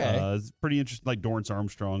 Okay. It's pretty interesting, like Dorrance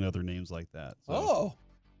Armstrong, other names like that. So,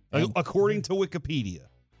 Oh. According to Wikipedia.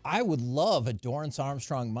 I would love a Dorrance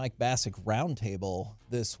Armstrong, Mike Bacsik roundtable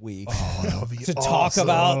this week that would be to talk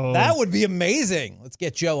about. That would be amazing. Let's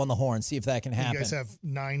get Joe on the horn, see if that can happen. You guys have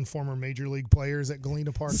 9 former major league players at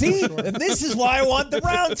Galena Park. See, and this is why I want the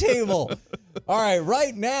roundtable. All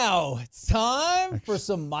right now it's time for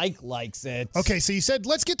some Mike Likes It. Okay, so you said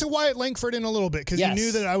let's get to Wyatt Langford in a little bit because you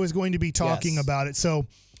knew that I was going to be talking about it. So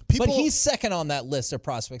but he's second on that list of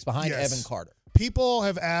prospects behind Evan Carter. People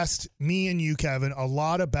have asked me and you, Kevin, a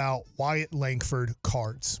lot about Wyatt Langford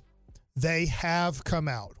cards. They have come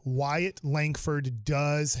out. Wyatt Langford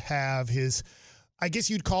does have his, I guess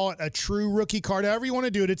you'd call it a true rookie card. However you want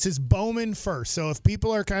to do it, it's his Bowman first. So if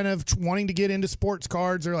people are kind of wanting to get into sports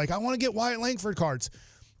cards, they're like, I want to get Wyatt Langford cards.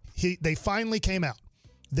 They finally came out.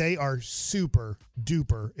 They are super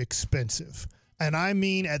duper expensive. And I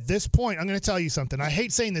mean, at this point, I'm going to tell you something. I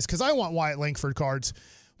hate saying this because I want Wyatt Langford cards.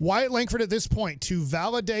 Wyatt Langford at this point, to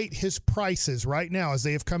validate his prices right now as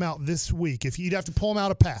they have come out this week, if you'd have to pull him out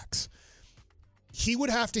of packs, he would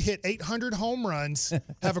have to hit 800 home runs,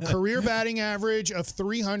 have a career batting average of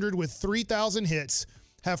 300 with 3,000 hits,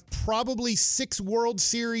 have probably 6 World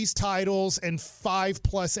Series titles and 5+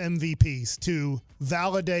 MVPs to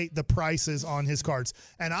validate the prices on his cards.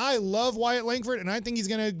 And I love Wyatt Langford, and I think he's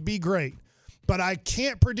going to be great. But I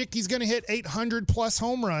can't predict he's going to hit 800+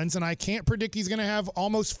 home runs, and I can't predict he's going to have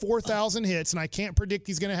almost 4,000 hits, and I can't predict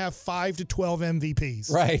he's going to have 5 to 12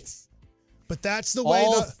 MVPs. Right. But that's the way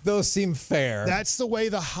those seem fair. That's the way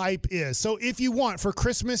the hype is. So if you want for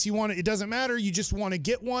Christmas, it doesn't matter, you just want to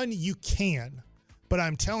get one, you can. But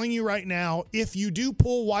I'm telling you right now, if you do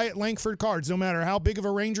pull Wyatt Langford cards, no matter how big of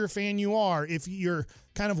a Ranger fan you are, if you're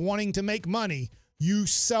kind of wanting to make money, you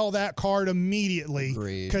sell that card immediately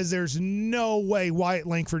because there's no way Wyatt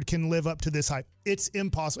Langford can live up to this hype. It's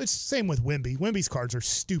impossible. It's the same with Wemby. Wemby's cards are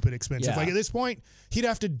stupid expensive. Yeah. Like at this point, he'd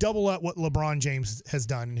have to double up what LeBron James has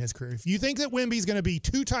done in his career. If you think that Wemby's going to be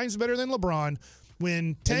 2 times better than LeBron,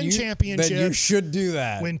 win 10 championships, then you should do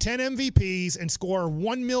that. Win 10 MVPs and score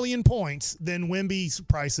 1 million points, then Wemby's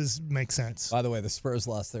prices make sense. By the way, the Spurs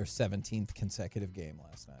lost their 17th consecutive game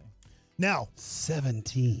last night. Now,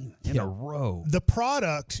 17 in a row. The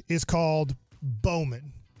product is called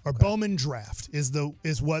Bowman, or Bowman Draft is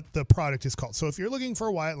what the product is called. So if you're looking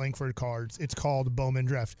for Wyatt Langford cards, it's called Bowman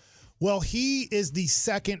Draft. Well, he is the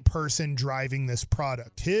second person driving this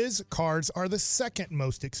product. His cards are the second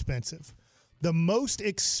most expensive. The most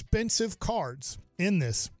expensive cards in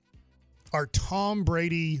this are Tom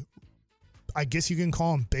Brady, I guess you can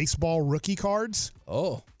call them baseball rookie cards.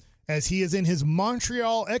 Oh. as he is in his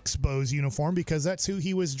Montreal Expos uniform because that's who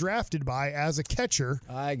he was drafted by as a catcher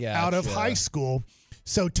out of high school.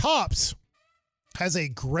 So Topps has a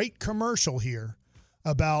great commercial here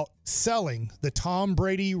about selling the Tom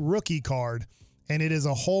Brady rookie card, and it is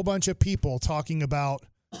a whole bunch of people talking about,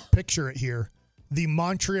 picture it here, the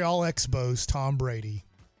Montreal Expos Tom Brady.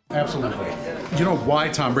 Absolutely. You know why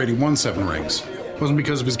Tom Brady won 7 rings? It wasn't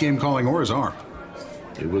because of his game calling or his arm.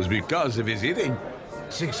 It was because of his hitting.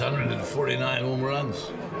 649 home runs.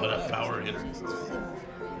 What a power hitter.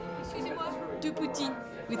 Excusez-moi, 2 poutines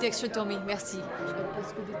with extra Tommy, merci.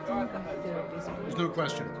 There's no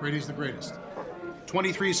question. Brady's the greatest.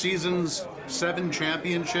 23 seasons, 7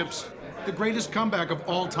 championships. The greatest comeback of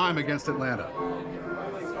all time against Atlanta.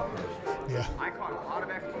 Yeah. I caught a lot of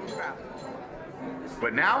Expos passes.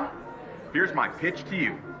 But now, here's my pitch to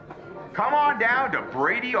you. Come on down to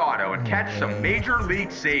Brady Auto and catch some major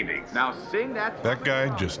league savings. Now sing that. That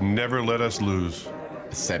guy just never let us lose.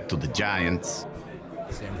 Except to the Giants.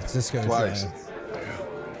 San Francisco Twice. Giants. Yeah,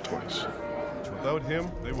 twice. Without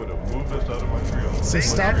him, they would have moved us out of Montreal. So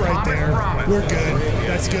stop right there. We're good.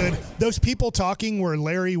 That's good. Those people talking were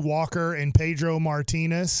Larry Walker and Pedro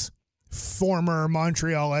Martinez, former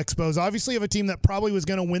Montreal Expos, obviously of a team that probably was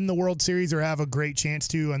going to win the World Series or have a great chance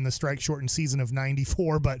to in the strike-shortened season of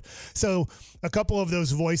 94. But so a couple of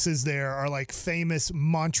those voices there are like famous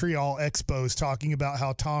Montreal Expos talking about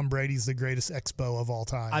how Tom Brady's the greatest Expo of all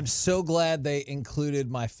time. I'm so glad they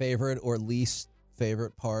included my favorite or least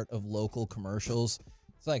favorite part of local commercials.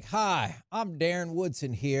 It's like, hi, I'm Darren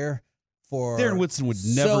Woodson here for Darren Woodson would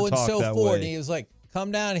never talk that way. And he was like,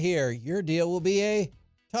 come down here. Your deal will be a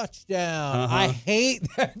touchdown. I hate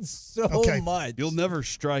that so much. You'll never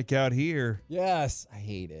strike out here. Yes, I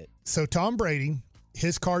hate it. So Tom Brady,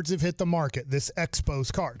 his cards have hit the market, this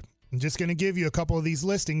Expos card. I'm just going to give you a couple of these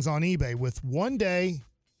listings on eBay with 1 day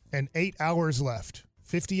and 8 hours left,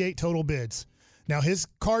 58 total bids. Now, his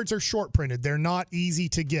cards are short printed. They're not easy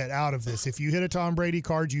to get out of this. If you hit a Tom Brady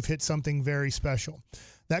card, you've hit something very special.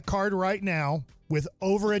 That card right now, with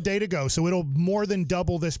over a day to go, so it'll more than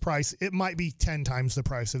double this price. It might be 10 times the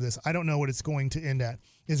price of this. I don't know what it's going to end at.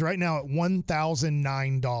 Is right now at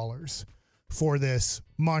 $1,009 for this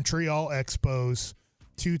Montreal Expos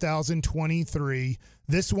 2023.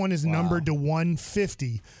 This one is numbered to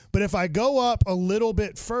 150. But if I go up a little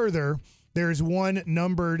bit further, there's one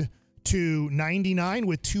numbered to 99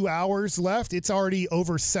 with 2 hours left. It's already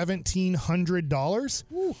over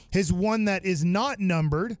 $1,700. His one that is not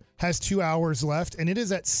numbered has 2 hours left, and it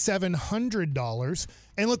is at $700.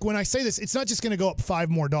 And look, when I say this, it's not just going to go up $5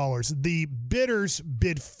 more. The bidders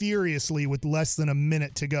bid furiously with less than a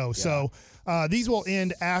minute to go. Yeah. So these will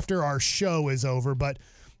end after our show is over, but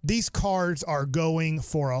these cards are going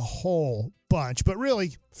for a whole bunch. But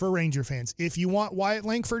really, for Ranger fans, if you want Wyatt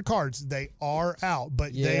Langford cards, they are out,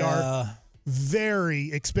 but they are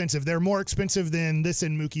very expensive. They're more expensive than this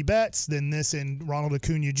in Mookie Betts, than this in Ronald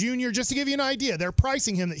Acuna Jr. Just to give you an idea, they're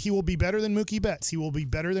pricing him that he will be better than Mookie Betts. He will be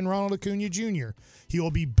better than Ronald Acuna Jr. He will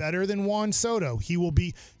be better than Juan Soto. He'll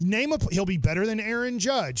be better than Aaron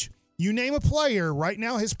Judge. You name a player, right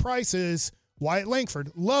now his price is Wyatt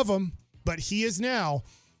Langford. Love him, but he is now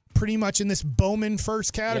pretty much in this Bowman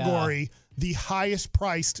first category, the highest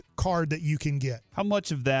priced card that you can get. How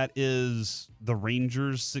much of that is the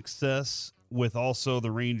Rangers' success with also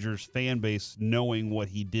the Rangers fan base knowing what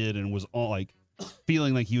he did and was all like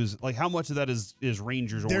feeling like he was like, how much of that is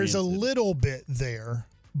Rangers oriented? There's a little bit there,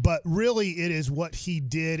 but really it is what he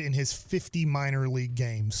did in his 50 minor league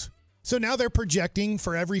games. So now they're projecting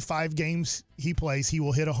for every 5 games he plays, he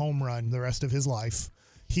will hit a home run the rest of his life.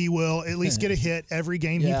 He will at least get a hit every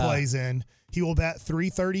game he plays in. He will bat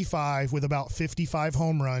 .335 with about 55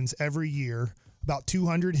 home runs every year, about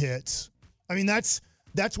 200 hits. I mean, that's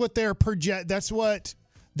what they're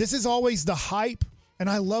this is always the hype. And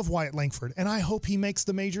I love Wyatt Langford, and I hope he makes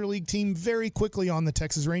the major league team very quickly on the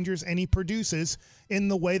Texas Rangers, and he produces in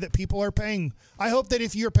the way that people are paying. I hope that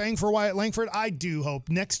if you're paying for Wyatt Langford, I do hope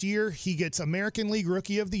next year he gets American League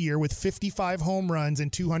Rookie of the Year with 55 home runs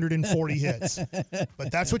and 240 hits.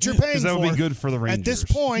 But that's what you're paying for. That would be good for the Rangers. At this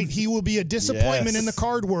point, he will be a disappointment in the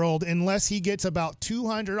card world unless he gets about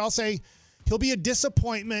 200. I'll say he'll be a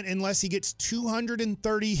disappointment unless he gets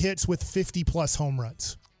 230 hits with 50-plus home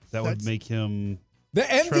runs. That would make him... The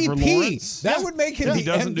MVP. That would make him the MVP. If he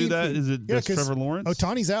doesn't do that, is it just Trevor Lawrence?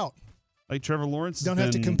 Ohtani's out. Like Trevor Lawrence don't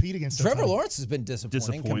have to compete against Trevor Lawrence has been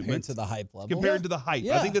disappointing compared to the hype level. Compared to the hype.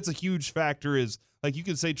 I think that's a huge factor is, like, you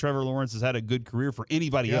could say Trevor Lawrence has had a good career for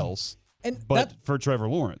anybody else. But for Trevor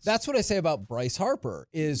Lawrence. That's what I say about Bryce Harper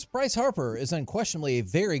is unquestionably a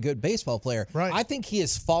very good baseball player. Right. I think he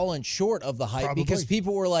has fallen short of the hype because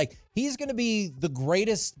people were like, he's going to be the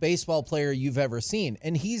greatest baseball player you've ever seen,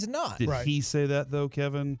 and he's not. Did he say that, though,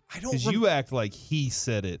 Kevin? I don't Because you act like he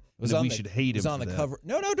said it, and that we should hate him. It was on the cover.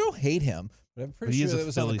 No, don't hate him. But I'm pretty sure that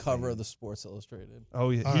was on the cover of the Sports Illustrated. Oh,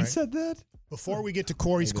 yeah. He said that? Before we get to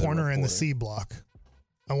Cory's Corner and the C Block,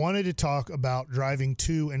 I wanted to talk about driving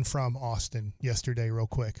to and from Austin yesterday real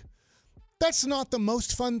quick. That's not the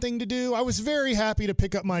most fun thing to do. I was very happy to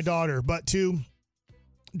pick up my daughter, but to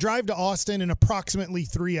drive to Austin in approximately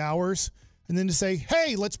 3 hours and then to say,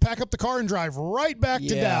 hey, let's pack up the car and drive right back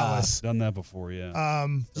to Dallas. Done that before, yeah.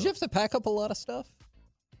 Did you have to pack up a lot of stuff?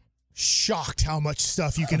 Shocked how much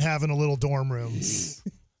stuff you can have in a little dorm room.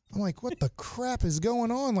 I'm like, what the crap is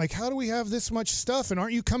going on? Like, how do we have this much stuff? And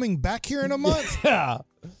aren't you coming back here in a month? Yeah.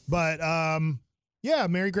 But, yeah,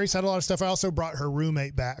 Mary Grace had a lot of stuff. I also brought her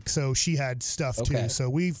roommate back, so she had stuff too. So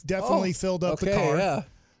we've definitely filled up the car. Yeah.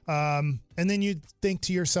 And then you think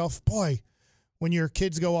to yourself, boy, when your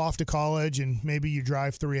kids go off to college and maybe you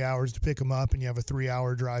drive 3 hours to pick them up and you have a 3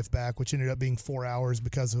 hour drive back, which ended up being 4 hours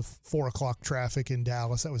because of 4 o'clock traffic in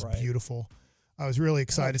Dallas. That was beautiful. I was really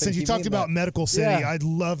excited. Since you talked about Medical City, I'd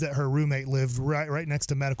love that her roommate lived right next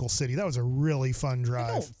to Medical City. That was a really fun drive.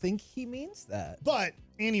 I don't think he means that. But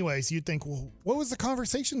anyways, you'd think, well, what was the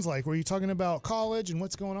conversations like? Were you talking about college and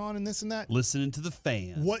what's going on and this and that? Listening to the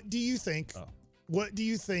fan. What do you think? What do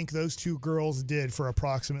you think those two girls did for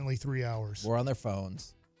approximately 3 hours? Were on their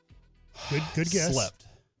phones. Good guess. Slept.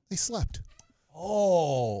 They slept.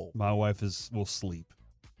 Oh. My wife will sleep.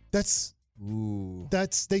 They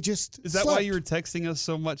just Is that slept. why you were texting us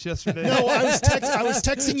so much yesterday? No, I was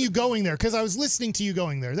texting you going there because I was listening to you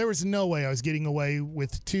going there. There was no way I was getting away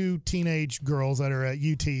with two teenage girls that are at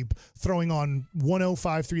UT throwing on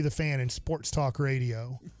 105.3 The Fan and Sports Talk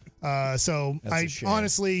Radio. So I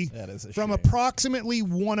honestly, from approximately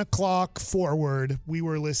 1 o'clock forward, we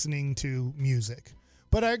were listening to music.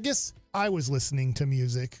 But I guess I was listening to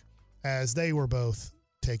music as they were both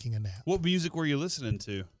taking a nap. What music were you listening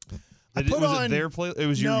to? Was it their play? It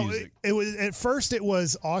was your music. It was at first. It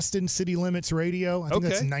was Austin City Limits Radio. I think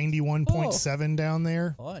that's 91.7 down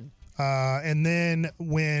there. Fun. And then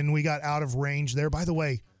when we got out of range there, by the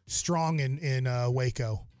way, strong in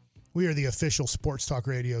Waco. We are the official sports talk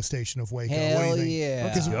radio station of Waco. Hell what do you think? yeah!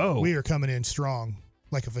 Because we are coming in strong,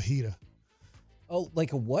 like a fajita. Oh,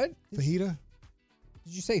 like a what? Fajita?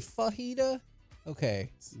 Did you say fajita? Okay.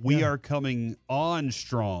 We are coming on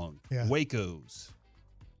strong. Yeah. Waco's.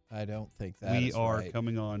 I don't think that we is are right.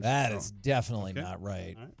 coming on That strong. is definitely not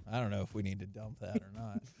right. I don't know if we need to dump that or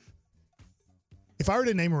not. If I were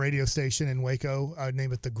to name a radio station in Waco, I'd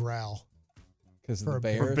name it The Growl. Because of the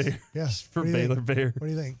Bears? For Bears. Yeah. For Baylor Bears. What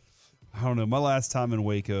do you think? I don't know. My last time in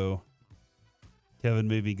Waco, Kevin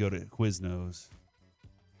made me go to Quiznos.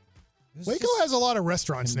 Waco has a lot of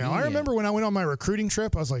restaurants now. I remember when I went on my recruiting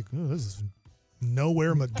trip, I was like, oh, this is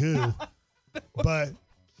nowhere Magoo. But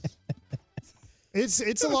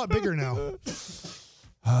it's a lot bigger now.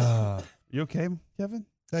 You okay, Kevin?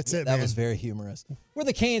 That's it, That man. was very humorous. We're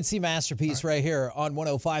the K&C Masterpiece right here on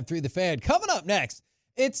 105.3 The Fan. Coming up next,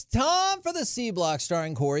 it's time for the C Block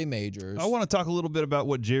starring Cory Majors. I want to talk a little bit about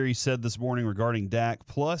what Jerry said this morning regarding Dak.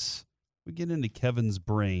 Plus, we get into Kevin's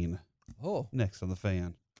brain. Next on The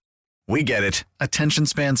Fan. We get it. Attention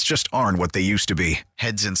spans just aren't what they used to be.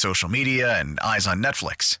 Heads in social media and eyes on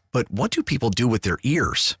Netflix. But what do people do with their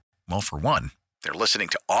ears? Well, for one, they're listening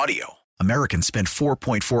to audio. Americans spend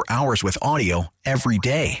 4.4 hours with audio every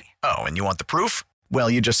day. Oh, and you want the proof? Well,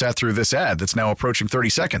 you just sat through this ad that's now approaching 30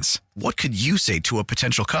 seconds. What could you say to a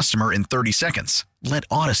potential customer in 30 seconds? Let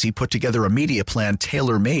Odyssey put together a media plan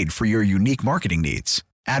tailor-made for your unique marketing needs.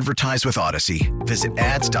 Advertise with Odyssey. Visit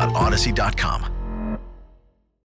ads.odyssey.com.